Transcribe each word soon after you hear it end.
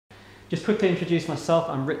Just quickly introduce myself.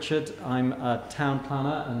 I'm Richard. I'm a town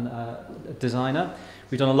planner and a designer.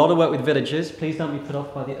 We've done a lot of work with villages. Please don't be put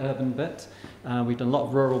off by the urban bit. We've done a lot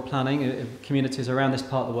of rural planning in communities around this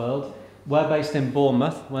part of the world. We're based in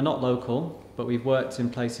Bournemouth. We're not local, but we've worked in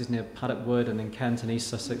places near Paddock Wood and in Kent and East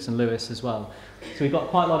Sussex and Lewes as well. So we've got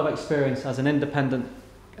quite a lot of experience as an independent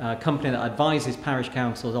company that advises parish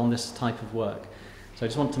councils on this type of work. So I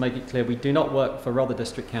just want to make it clear, we do not work for Rother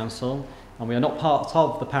District Council, and we are not part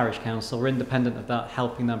of the parish council. We're independent of that,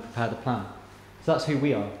 helping them prepare the plan. So that's who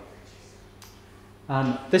we are.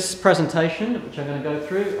 This presentation, which I'm going to go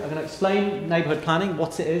through, I'm going to explain neighbourhood planning,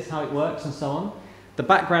 what it is, how it works and so on, the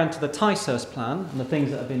background to the Ticehurst plan and the things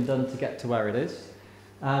that have been done to get to where it is.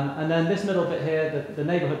 And then this middle bit here, the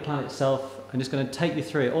neighbourhood plan itself, I'm just going to take you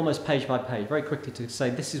through it almost page by page, very quickly, to say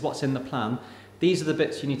this is what's in the plan. These are the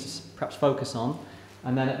bits you need to perhaps focus on.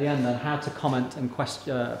 And then at the end, then how to comment and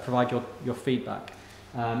provide your feedback.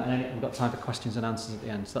 And then we've got time for questions and answers at the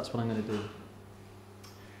end. So that's what I'm going to do.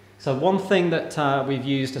 So one thing that we've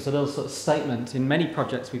used as a little sort of statement in many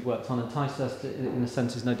projects we've worked on, and Ticehurst in a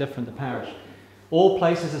sense is no different, the parish. All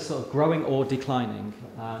places are sort of growing or declining.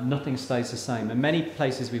 Nothing stays the same. In many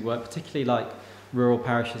places we work, particularly like rural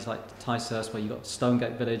parishes like Ticehurst, where you've got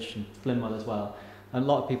Stonegate Village and Flinwell as well. And a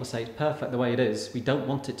lot of people say it's perfect the way it is. We don't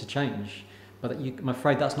want it to change. But I'm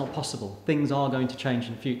afraid that's not possible. Things are going to change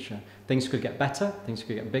in the future. Things could get better, things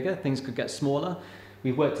could get bigger, things could get smaller.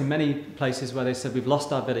 We've worked in many places where they said we've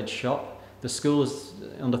lost our village shop, the school's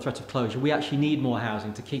under threat of closure, we actually need more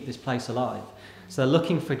housing to keep this place alive. So they're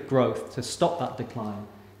looking for growth to stop that decline.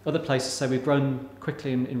 Other places say we've grown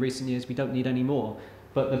quickly in recent years, we don't need any more.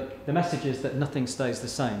 But the message is that nothing stays the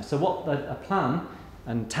same. So what a plan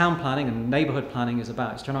and town planning and neighbourhood planning is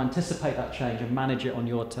about is trying to anticipate that change and manage it on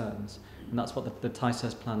your terms. And that's what the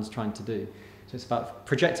Ticehurst plan is trying to do. So it's about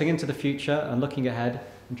projecting into the future and looking ahead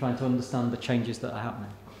and trying to understand the changes that are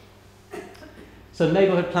happening. So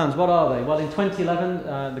neighbourhood plans, what are they? Well, in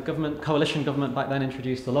 2011, the coalition government back then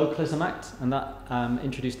introduced the Localism Act, and that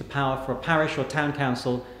introduced the power for a parish or town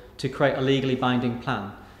council to create a legally binding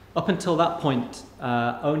plan. Up until that point,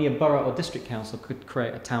 only a borough or district council could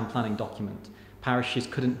create a town planning document. Parishes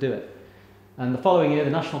couldn't do it. And the following year,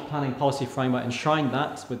 the National Planning Policy Framework enshrined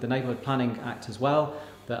that with the Neighbourhood Planning Act as well,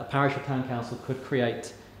 that a parish or town council could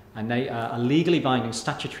create a legally binding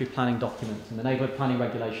statutory planning document, and the neighbourhood planning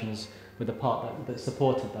regulations were the part that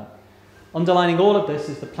supported that. Underlining all of this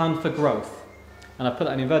is the plan for growth. And I put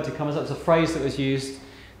that in inverted commas. That was a phrase that was used,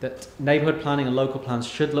 that neighbourhood planning and local plans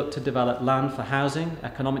should look to develop land for housing,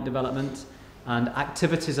 economic development, and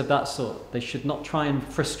activities of that sort. They should not try and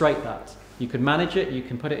frustrate that. You can manage it, you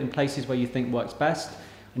can put it in places where you think works best,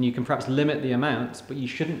 and you can perhaps limit the amount, but you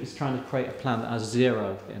shouldn't be trying to create a plan that has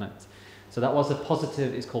zero in it. So that was a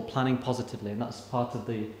positive, it's called planning positively, and that's part of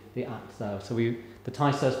the act there. So the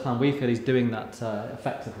Ticehurst plan, we feel, is doing that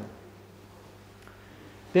effectively.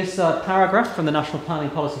 This paragraph from the National Planning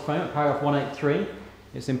Policy Framework, paragraph 183,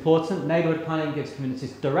 is important. Neighbourhood planning gives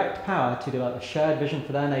communities direct power to develop a shared vision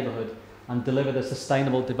for their neighbourhood and deliver the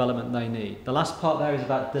sustainable development they need. The last part there is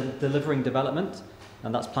about delivering development,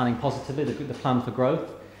 and that's planning positively, the plan for growth.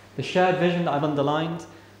 The shared vision that I've underlined,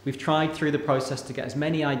 we've tried through the process to get as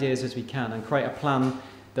many ideas as we can and create a plan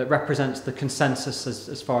that represents the consensus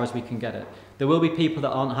as far as we can get it. There will be people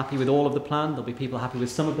that aren't happy with all of the plan, there'll be people happy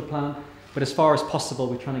with some of the plan, but as far as possible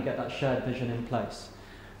we're trying to get that shared vision in place.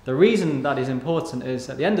 The reason that is important is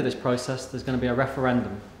at the end of this process there's going to be a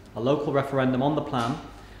referendum, a local referendum on the plan.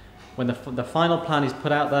 When the final plan is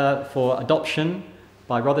put out there for adoption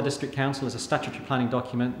by Rother District Council as a statutory planning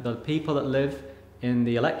document, the people that live in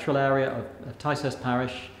the electoral area of Ticehurst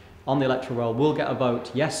Parish on the electoral roll will get a vote,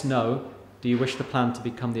 yes, no, do you wish the plan to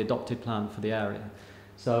become the adopted plan for the area?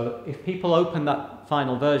 So if people open that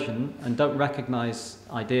final version and don't recognise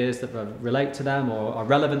ideas that relate to them or are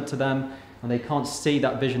relevant to them, and they can't see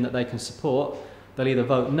that vision that they can support, they'll either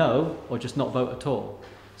vote no or just not vote at all.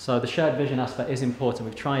 So the shared vision aspect is important.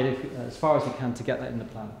 We've tried as far as we can to get that in the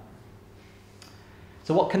plan.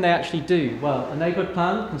 So what can they actually do? Well, a neighbourhood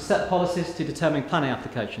plan can set policies to determine planning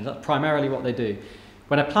applications. That's primarily what they do.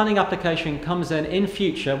 When a planning application comes in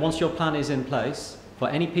future, once your plan is in place for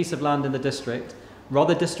any piece of land in the district,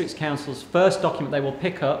 Rother District Council's first document they will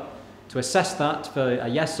pick up to assess that for a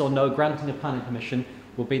yes or no granting of planning permission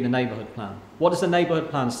will be the neighbourhood plan. What does the neighbourhood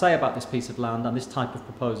plan say about this piece of land and this type of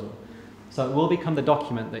proposal? So it will become the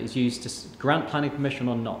document that is used to grant planning permission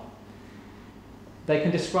or not. They can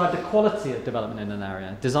describe the quality of development in an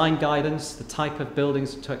area, design guidance, the type of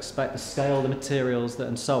buildings to expect, the scale, the materials,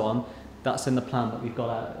 and so on. That's in the plan that we've got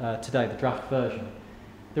out today, the draft version.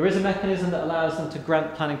 There is a mechanism that allows them to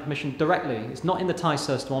grant planning permission directly. It's not in the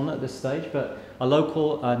Ticehurst one at this stage, but a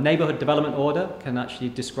local neighbourhood development order can actually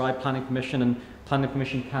describe planning permission, and planning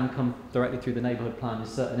permission can come directly through the neighbourhood plan in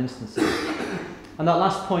certain instances. And that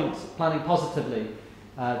last point, planning positively,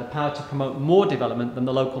 the power to promote more development than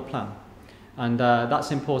the local plan. And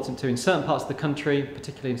that's important too in certain parts of the country,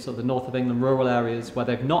 particularly in sort of the north of England, rural areas where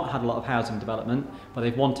they've not had a lot of housing development, but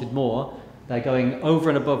they've wanted more. They're going over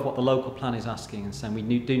and above what the local plan is asking and saying we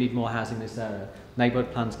do need more housing in this area.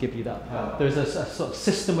 Neighbourhood plans give you that power. There's a sort of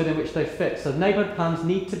system within which they fit. So neighbourhood plans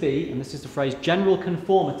need to be, and this is the phrase, general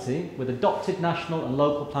conformity with adopted national and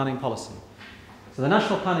local planning policy. So the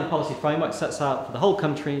National Planning Policy Framework sets out for the whole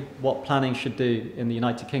country what planning should do in the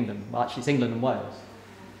United Kingdom. Well, actually it's England and Wales.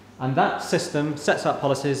 And that system sets out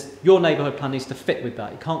policies. Your neighbourhood plan needs to fit with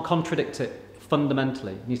that. It can't contradict it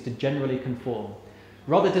fundamentally. It needs to generally conform.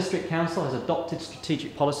 Rother District Council has adopted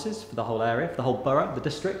strategic policies for the whole area, for the whole borough, the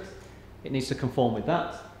district. It needs to conform with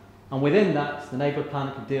that. And within that, the neighbourhood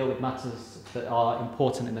plan can deal with matters that are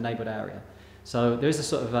important in the neighbourhood area. So there is a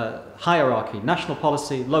sort of a hierarchy, national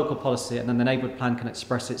policy, local policy, and then the neighbourhood plan can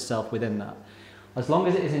express itself within that. As long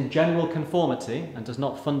as it is in general conformity and does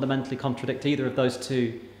not fundamentally contradict either of those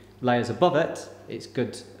two layers above it, it's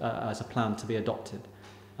good as a plan to be adopted.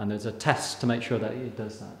 And there's a test to make sure that it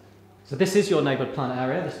does that. So this is your neighbourhood plan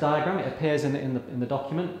area, this diagram. It appears in the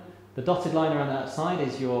document. The dotted line around the outside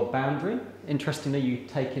is your boundary. Interestingly, you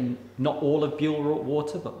take in not all of Buell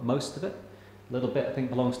Water, but most of it. A little bit, I think,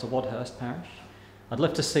 belongs to Wadhurst Parish. I'd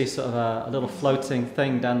love to see sort of a little floating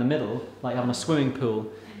thing down the middle, like having a swimming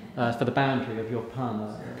pool for the boundary of your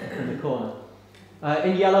plan in the corner.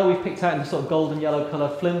 In yellow, we've picked out in the sort of golden yellow colour,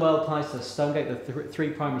 Flinwell, Ticehurst, Stonegate, the three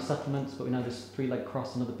primary settlements, but we know there's three-leg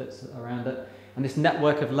cross and other bits around it. And this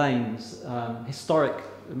network of lanes, historic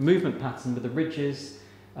movement pattern with the ridges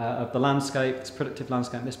of the landscape, this productive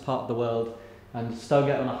landscape in this part of the world, and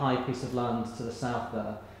Stonegate on a high piece of land to the south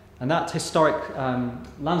there. And that historic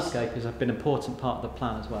landscape has been an important part of the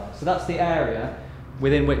plan as well. So that's the area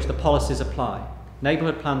within which the policies apply.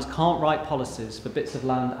 Neighbourhood plans can't write policies for bits of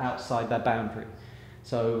land outside their boundary.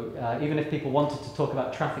 So even if people wanted to talk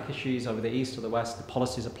about traffic issues over the east or the west, the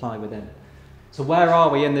policies apply within. So where are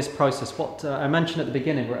we in this process? What I mentioned at the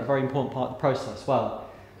beginning, we're at a very important part of the process. Well,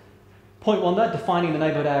 point one there, defining the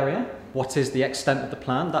neighbourhood area. What is the extent of the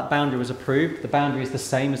plan? That boundary was approved. The boundary is the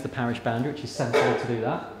same as the parish boundary, which is sensible to do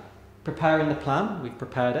that. Preparing the plan, we've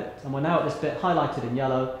prepared it. And we're now at this bit highlighted in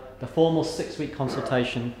yellow, the formal 6-week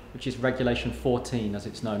consultation, which is Regulation 14, as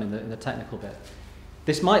it's known in the technical bit.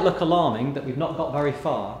 This might look alarming that we've not got very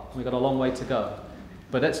far. We've got a long way to go.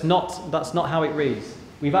 But that's not how it reads.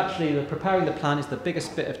 We've actually, preparing the plan is the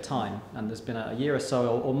biggest bit of time, and there's been a year or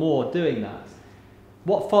so or more doing that.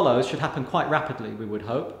 What follows should happen quite rapidly, we would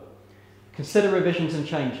hope. Consider revisions and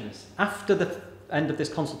changes. After the end of this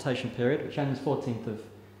consultation period, which ends 14th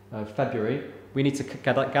of February, we need to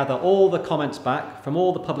gather all the comments back from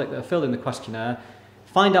all the public that have filled in the questionnaire,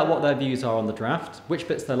 find out what their views are on the draft, which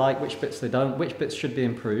bits they like, which bits they don't, which bits should be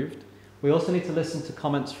improved. We also need to listen to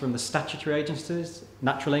comments from the statutory agencies,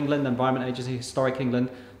 Natural England, Environment Agency, Historic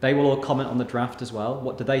England. They will all comment on the draft as well.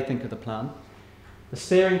 What do they think of the plan? The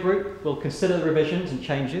steering group will consider the revisions and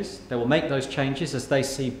changes. They will make those changes as they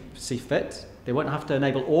see fit. They won't have to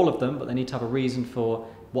enable all of them, but they need to have a reason for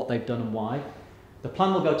what they've done and why. The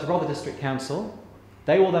plan will go to Rother District Council.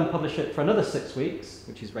 They will then publish it for another 6 weeks,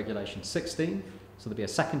 which is Regulation 16. So there'll be a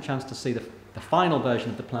second chance to see the final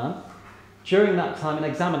version of the plan. During that time, an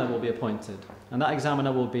examiner will be appointed, and that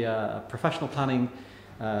examiner will be a professional planning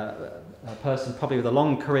person, probably with a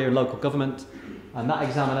long career in local government, and that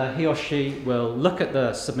examiner, he or she, will look at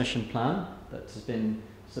the submission plan that has been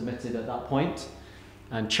submitted at that point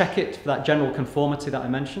and check it for that general conformity that I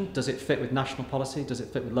mentioned. Does it fit with national policy? Does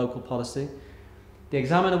it fit with local policy? The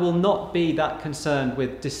examiner will not be that concerned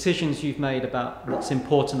with decisions you've made about what's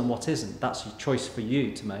important and what isn't. That's a choice for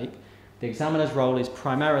you to make. The examiner's role is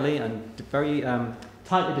primarily and very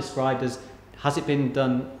tightly described as, has it been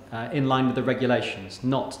done in line with the regulations,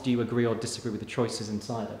 not do you agree or disagree with the choices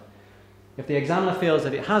inside it. If the examiner feels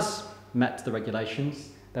that it has met the regulations,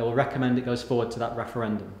 they will recommend it goes forward to that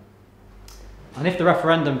referendum. And if the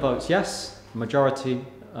referendum votes yes, the majority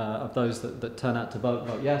of those that turn out to vote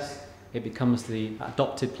yes, it becomes the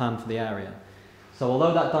adopted plan for the area. So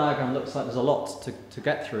although that diagram looks like there's a lot to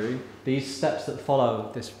get through, these steps that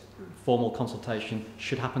follow this formal consultation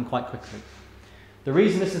should happen quite quickly. The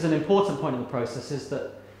reason this is an important point in the process is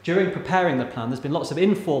that during preparing the plan, there's been lots of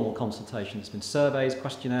informal consultation. There's been surveys,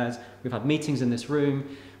 questionnaires, we've had meetings in this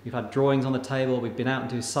room, we've had drawings on the table, we've been out and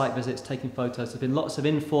doing site visits, taking photos. There's been lots of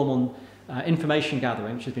informal information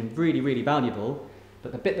gathering, which has been really, really valuable.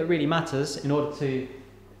 But the bit that really matters in order to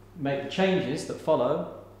make the changes that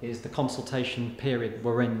follow is the consultation period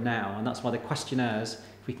we're in now. And that's why the questionnaires,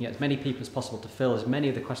 if we can get as many people as possible to fill as many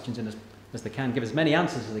of the questions in as they can, give as many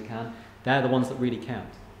answers as they can, they're the ones that really count.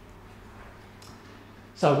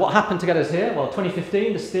 So what happened to get us here? Well,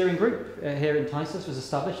 2015, the steering group here in Ticehurst was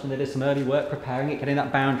established, and they did some early work preparing it, getting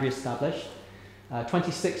that boundary established.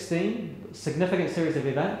 2016, significant series of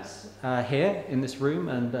events here in this room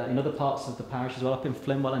and in other parts of the parish as well, up in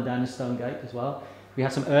Flimwell and down in Stonegate as well. We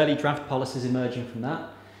had some early draft policies emerging from that.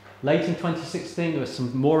 Late in 2016, there were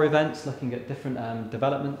some more events looking at different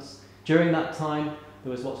developments. During that time,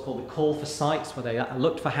 there was what's called the call for sites, where they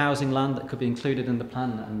looked for housing land that could be included in the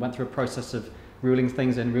plan and went through a process of ruling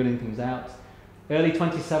things in, ruling things out. Early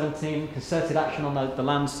 2017, concerted action on the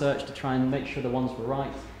land search to try and make sure the ones were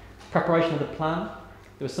right. Preparation of the plan.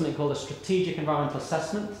 There was something called a Strategic Environmental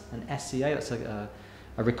Assessment, an SEA. That's a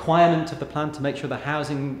requirement of the plan to make sure the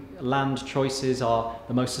housing land choices are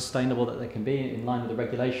the most sustainable that they can be in line with the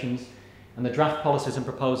regulations. And the draft policies and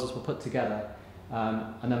proposals were put together.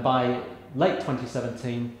 And then by late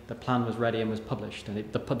 2017, the plan was ready and was published. And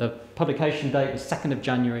the publication date was 2nd of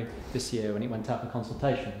January this year when it went out for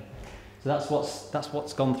consultation. So that's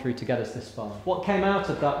what's gone through to get us this far. What came out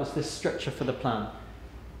of that was this structure for the plan.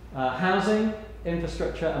 Housing,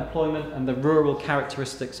 infrastructure, employment, and the rural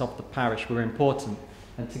characteristics of the parish were important.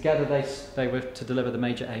 And together they were to deliver the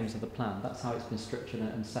major aims of the plan. That's how it's been structured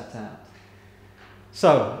and set out.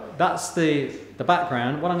 So that's the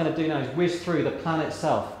background. What I'm going to do now is whiz through the plan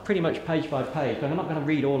itself, pretty much page by page. But I'm not going to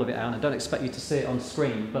read all of it out, and I don't expect you to see it on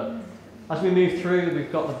screen. But as we move through,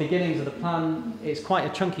 we've got the beginnings of the plan. It's quite a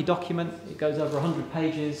chunky document. It goes over 100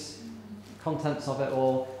 pages, contents of it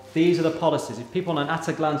all. These are the policies. If people want an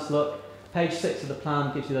at-a-glance look, page 6 of the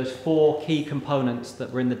plan gives you those 4 key components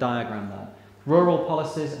that were in the diagram there. Rural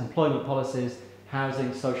policies, employment policies,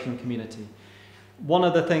 housing, social and community. One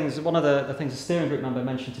of the things the steering group member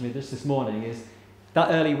mentioned to me this morning is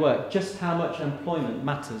that early work, just how much employment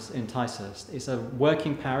matters in Ticehurst. It's a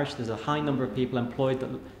working parish. There's a high number of people employed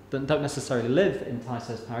that don't necessarily live in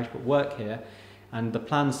Ticehurst parish but work here. And the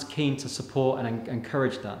plan's keen to support and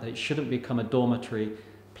encourage that it shouldn't become a dormitory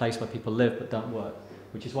place where people live but don't work,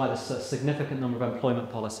 which is why there's a significant number of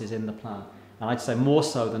employment policies in the plan. And I'd say more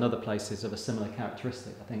so than other places of a similar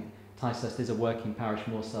characteristic. I think Ticehurst is a working parish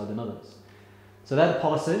more so than others. So they're the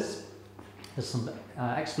policies. There's some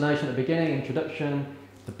explanation at the beginning, introduction,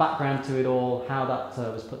 the background to it all, how that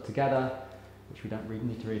was put together, which we don't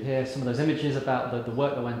need to read here. Some of those images about the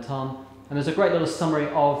work that went on. And there's a great little summary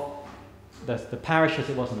of the parish as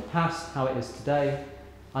it was in the past, how it is today,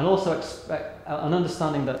 and also an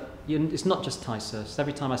understanding that it's not just Ticehurst.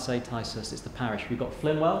 Every time I say Ticehurst, it's the parish. We've got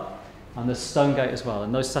Flimwell, and there's Stonegate as well,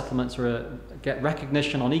 and those settlements get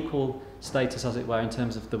recognition on equal status, as it were, in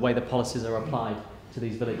terms of the way the policies are applied to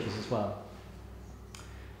these villages as well.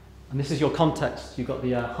 And this is your context. You've got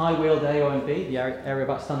the high-wheeled AONB, the area of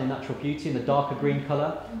outstanding natural beauty, in the darker green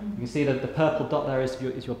colour. You can see that the purple dot there is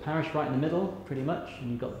your parish right in the middle, pretty much,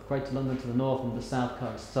 and you've got Greater London to the north and the south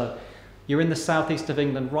coast. So you're in the southeast of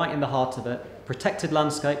England, right in the heart of it. Protected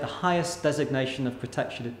landscape, the highest designation of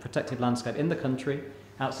protected landscape in the country,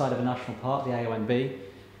 outside of a national park, the AONB.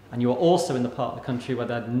 And you are also in the part of the country where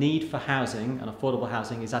the need for housing and affordable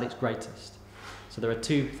housing is at its greatest. So there are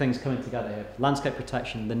 2 things coming together here: landscape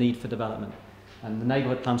protection, the need for development. And the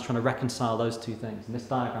neighbourhood plan's trying to reconcile those 2 things. And this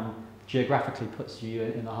diagram geographically puts you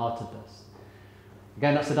in the heart of this.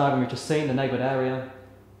 Again, that's the diagram we've just seen, the neighbourhood area.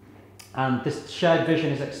 And this shared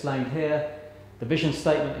vision is explained here. The vision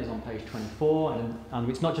statement is on page 24, and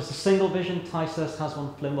it's not just a single vision. Ticehurst has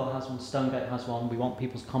one, Flimwell has one, Stonegate has one. We want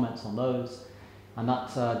people's comments on those. And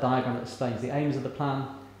that diagram that explains the aims of the plan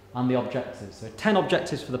and the objectives. There are 10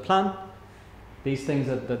 objectives for the plan. These things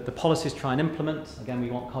are the policies try and implement. Again, we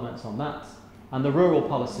want comments on that. And the rural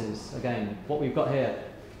policies, again, what we've got here,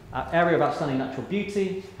 area of outstanding natural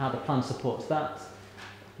beauty, how the plan supports that.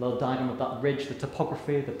 A little diagram of that ridge, the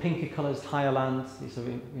topography, the pinky colours, higher land. These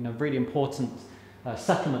are really important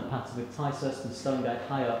settlement patterns with Ticehurst and Stonegate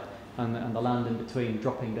high up and the land in between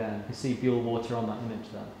dropping down. You can see Buell Water on that image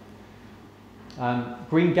there.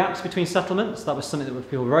 Green gaps between settlements, that was something that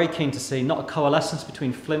people were very keen to see. Not a coalescence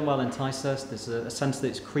between Flimwell and Ticehurst. There's a sense that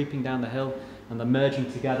it's creeping down the hill and they're merging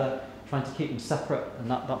together, trying to keep them separate, and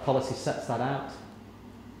that policy sets that out.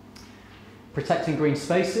 Protecting green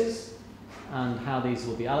spaces and how these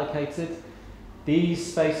will be allocated.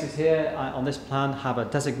 These spaces here on this plan have a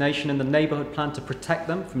designation in the neighbourhood plan to protect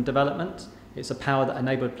them from development. It's a power that a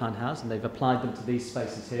neighbourhood plan has, and they've applied them to these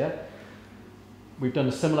spaces here. We've done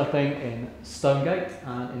a similar thing in Stonegate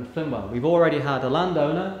and in Flimwell. We've already had a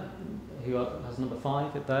landowner who has number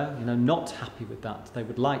 5 there, not happy with that. They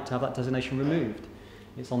would like to have that designation removed.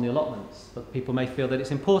 It's on the allotments, but people may feel that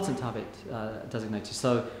it's important to have it designated.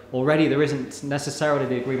 So already there isn't necessarily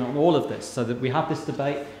the agreement on all of this, so that we have this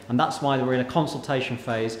debate, and that's why we're in a consultation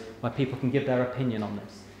phase where people can give their opinion on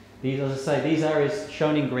this. These, as I say, these areas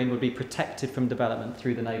shown in green would be protected from development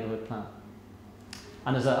through the neighbourhood plan.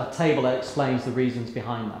 And there's a table that explains the reasons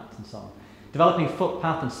behind that and so on. Developing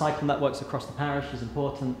footpath and cycle networks across the parish is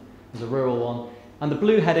important. There's a rural one. And the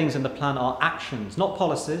blue headings in the plan are actions, not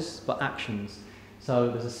policies, but actions. So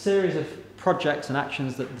there's a series of projects and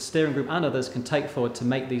actions that the steering group and others can take forward to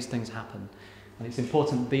make these things happen. And it's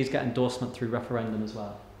important that these get endorsement through referendum as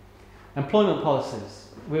well. Employment policies.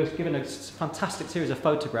 We were given a fantastic series of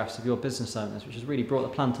photographs of your business owners, which has really brought the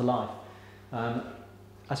plan to life.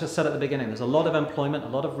 As I said at the beginning, there's a lot of employment, a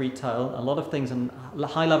lot of retail, a lot of things, and a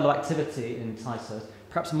high level of activity in Ticehurst,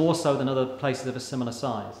 perhaps more so than other places of a similar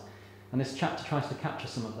size. And this chapter tries to capture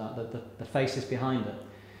some of that, the faces behind it.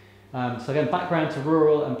 So again, background to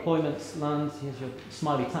rural employment land. Here's your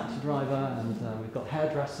smiley taxi driver, and we've got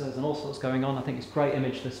hairdressers and all sorts going on. I think it's a great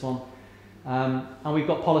image, this one. And we've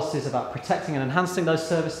got policies about protecting and enhancing those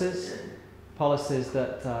services. Policies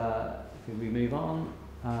that, if we move on,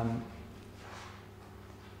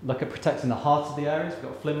 look at protecting the heart of the areas.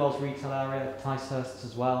 We've got Flimwell's retail area, Ticehurst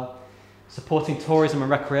as well. Supporting tourism and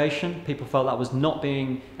recreation. People felt that was not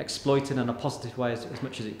being exploited in a positive way as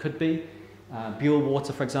much as it could be. Buell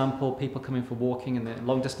Water, for example, people coming for walking and the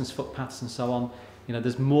long distance footpaths and so on.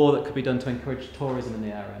 There's more that could be done to encourage tourism in the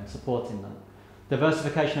area and supporting them.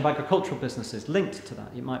 Diversification of agricultural businesses linked to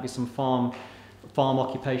that. It might be some farm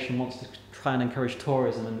occupation wants to try and encourage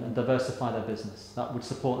tourism and diversify their business. That would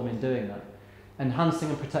support them in doing that. Enhancing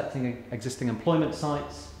and protecting existing employment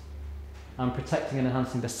sites, and protecting and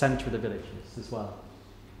enhancing the centre of the villages as well.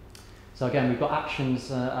 So again, we've got actions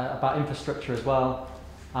about infrastructure as well,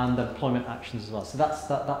 and employment actions as well. So that's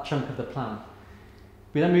that chunk of the plan.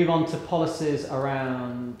 We then move on to policies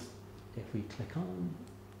around, if we click on,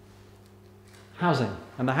 housing.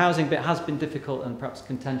 And the housing bit has been difficult and perhaps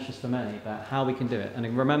contentious for many about how we can do it.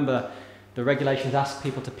 And remember, the regulations ask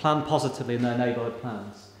people to plan positively in their neighbourhood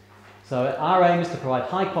plans. So our aim is to provide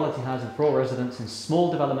high quality housing for all residents in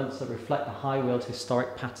small developments that reflect the high Weald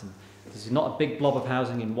historic pattern. This is not a big blob of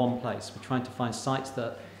housing in one place. We're trying to find sites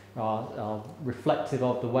that are reflective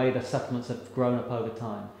of the way the settlements have grown up over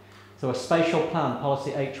time. So a spatial plan,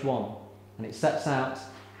 policy H1, and it sets out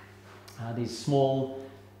these small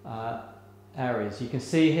areas. You can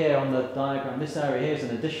see here on the diagram, this area here is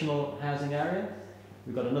an additional housing area.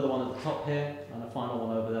 We've got another one at the top here and a final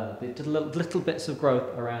one over there. They did little bits of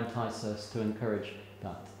growth around Ticehurst to encourage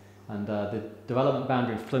that. And the development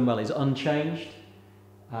boundary in Flimwell is unchanged,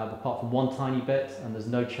 apart from one tiny bit, and there's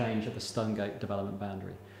no change at the Stonegate development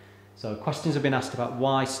boundary. So questions have been asked about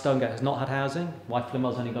why Stonegate has not had housing, why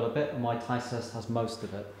Flimwell's only got a bit, and why Ticehurst has most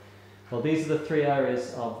of it. Well, these are the 3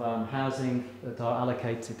 areas of housing that are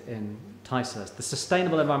allocated in Ticehurst. The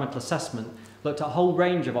Sustainable Environmental Assessment looked at a whole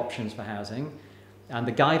range of options for housing, and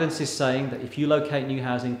the guidance is saying that if you locate new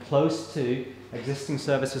housing close to existing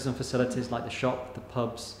services and facilities like the shop, the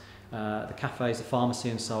pubs, the cafes, the pharmacy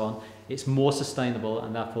and so on, it's more sustainable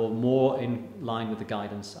and therefore more in line with the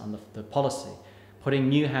guidance and the policy. Putting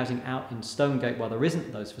new housing out in Stonegate where there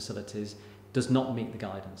isn't those facilities does not meet the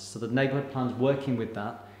guidance. So the neighbourhood plan's working with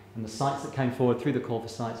that, and the sites that came forward through the call for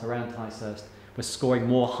sites around Ticehurst were scoring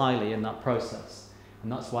more highly in that process.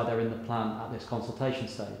 And that's why they're in the plan at this consultation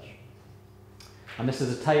stage. And this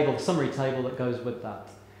is a table, a summary table that goes with that.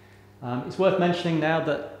 It's worth mentioning now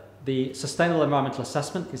that the Sustainable Environmental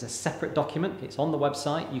Assessment is a separate document. It's on the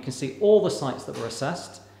website. You can see all the sites that were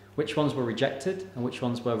assessed, which ones were rejected, and which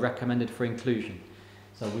ones were recommended for inclusion.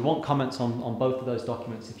 So we want comments on both of those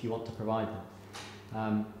documents if you want to provide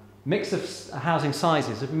them. Mix of housing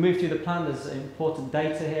sizes. If we move through the plan, there's important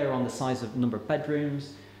data here on the size of number of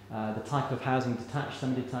bedrooms, the type of housing, detached,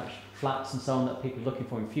 semi-detached, flats and so on that people are looking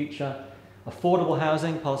for in future. Affordable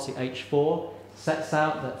housing, policy H4, sets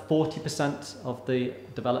out that 40% of the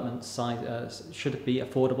development size should be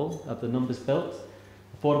affordable, of the numbers built.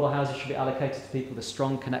 Affordable housing should be allocated to people with a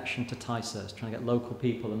strong connection to Ticehurst, trying to get local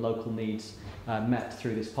people and local needs met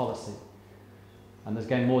through this policy. And there's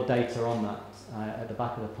again more data on that at the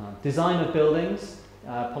back of the plan. Design of buildings,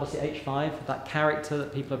 policy H5, that character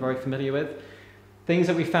that people are very familiar with. Things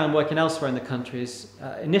that we found working elsewhere in the country is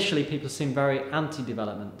initially people seem very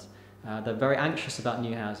anti-development. They're very anxious about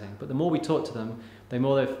new housing, but the more we talk to them,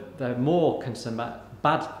 they're more concerned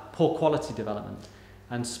about poor quality development.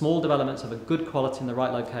 And small developments of a good quality in the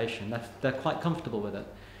right location, they're quite comfortable with it.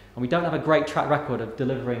 And we don't have a great track record of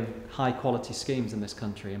delivering high quality schemes in this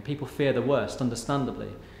country, and people fear the worst, understandably.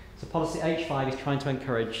 So policy H5 is trying to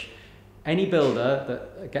encourage any builder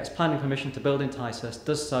that gets planning permission to build in Ticehurst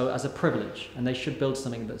does so as a privilege, and they should build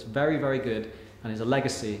something that's very, very good and is a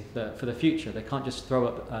legacy for the future. They can't just throw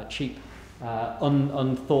up cheap,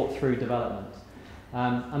 unthought through development.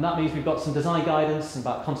 And that means we've got some design guidance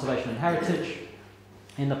about conservation and heritage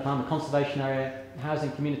in the plan, the conservation area,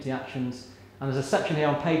 housing, community actions, and there's a section here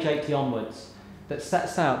on page 80 onwards that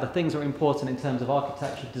sets out the things that are important in terms of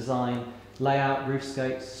architecture, design, layout,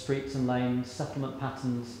 roofscapes, streets and lanes, settlement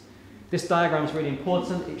patterns. This diagram is really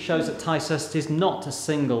important. It shows that Ticehurst is not a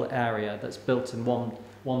single area that's built in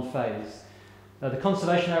one phase. The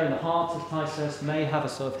conservation area in the heart of Ticehurst may have a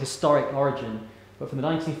sort of historic origin, but from the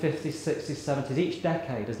 1950s, 60s, 70s, each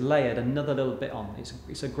decade has layered another little bit on.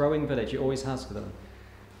 It's a growing village, it always has for them.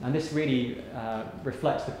 And this really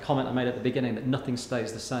reflects the comment I made at the beginning that nothing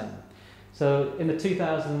stays the same. So in the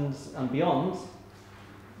 2000s and beyond,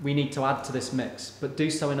 we need to add to this mix, but do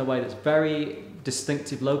so in a way that's very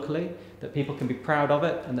distinctive locally, that people can be proud of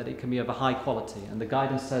it and that it can be of a high quality. And the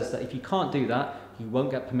guidance says that if you can't do that, you won't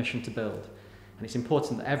get permission to build. And it's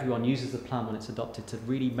important that everyone uses the plan when it's adopted to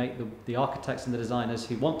really make the architects and the designers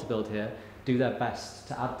who want to build here do their best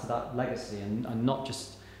to add to that legacy and not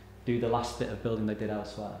just do the last bit of building they did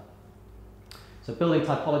elsewhere. So building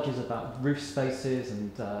typologies about roof spaces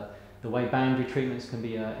and the way boundary treatments can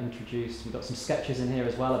be introduced. We've got some sketches in here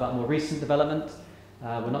as well about more recent development.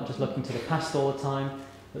 We're not just looking to the past all the time,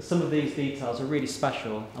 but some of these details are really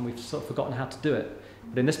special and we've sort of forgotten how to do it.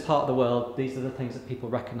 But in this part of the world, these are the things that people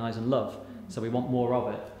recognise and love. So we want more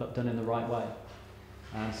of it, but done in the right way.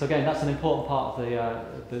 So again, that's an important part of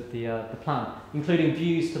the plan, including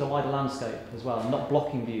views to the wider landscape as well, not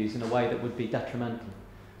blocking views in a way that would be detrimental.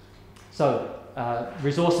 So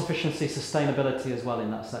resource efficiency, sustainability as well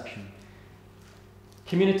in that section.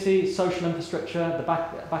 Community, social infrastructure, the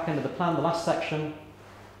back end of the plan, the last section,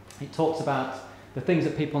 it talks about the things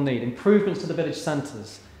that people need. Improvements to the village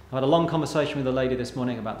centres. I had a long conversation with a lady this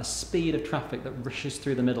morning about the speed of traffic that rushes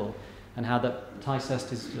through the middle and how that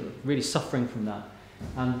Ticehurst is really suffering from that.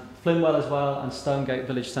 And Flinwell as well and Stonegate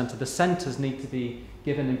Village Centre, the centres need to be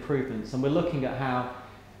given improvements. And we're looking at how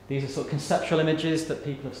these are sort of conceptual images that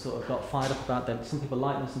people have sort of got fired up about. Some people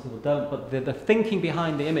like them, some people don't. But the thinking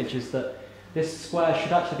behind the image is that this square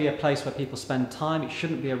should actually be a place where people spend time. It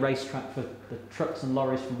shouldn't be a racetrack for the trucks and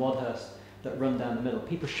lorries from Wadhurst that run down the middle.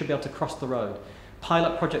 People should be able to cross the road.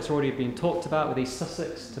 Pilot projects are already being talked about with East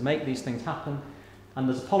Sussex to make these things happen. And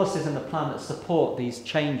there's policies in the plan that support these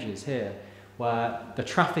changes here, where the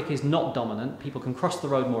traffic is not dominant, people can cross the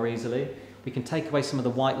road more easily, we can take away some of the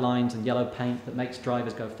white lines and yellow paint that makes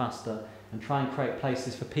drivers go faster and try and create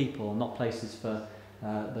places for people, not places for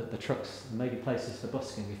the trucks, and maybe places for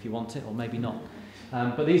busking if you want it, or maybe not.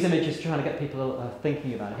 But these images are trying to get people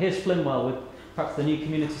thinking about it. Here's Flinwell with perhaps the new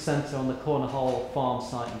community centre on the Corner Hole farm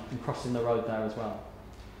site and crossing the road there as well.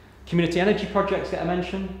 Community energy projects get a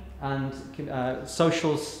mention, and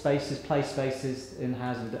social spaces, play spaces in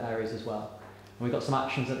housing areas as well. And we've got some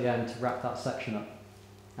actions at the end to wrap that section up.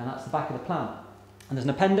 And that's the back of the plan. And there's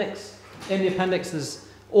an appendix. In the appendix there's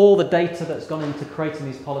all the data that's gone into creating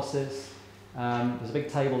these policies. There's a big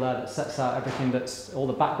table there that sets out everything all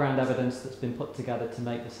the background evidence that's been put together to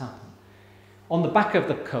make this happen. On the back of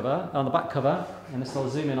the cover, and this I'll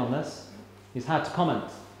zoom in on this, is how to comment.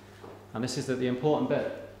 And this is the important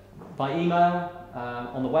bit. By email,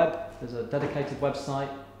 on the web, there's a dedicated website.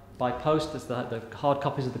 By post, there's the hard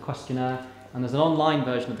copies of the questionnaire, and there's an online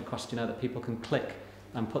version of the questionnaire that people can click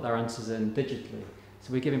and put their answers in digitally.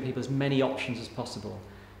 So we're giving people as many options as possible.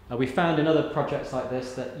 We found in other projects like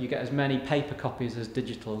this that you get as many paper copies as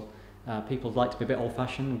digital. People like to be a bit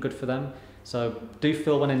old-fashioned and good for them. So do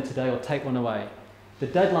fill one in today or take one away. The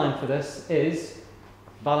deadline for this is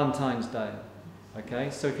Valentine's Day. Okay,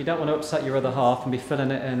 so if you don't want to upset your other half and be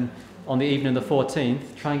filling it in on the evening of the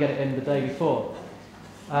 14th, try and get it in the day before.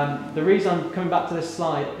 The reason I'm coming back to this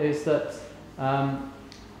slide is that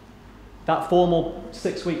that formal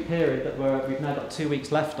 6-week period that we've now got 2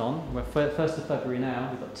 weeks left on, we're 1st of February now,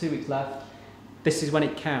 we've got 2 weeks left, this is when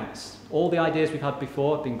it counts. All the ideas we've had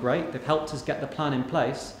before have been great, they've helped us get the plan in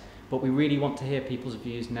place, but we really want to hear people's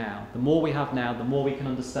views now. The more we have now, the more we can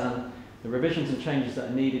understand the revisions and changes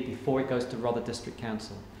that are needed before it goes to Rother District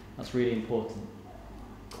Council. That's really important.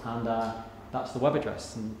 And that's the web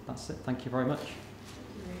address, and that's it. Thank you very much.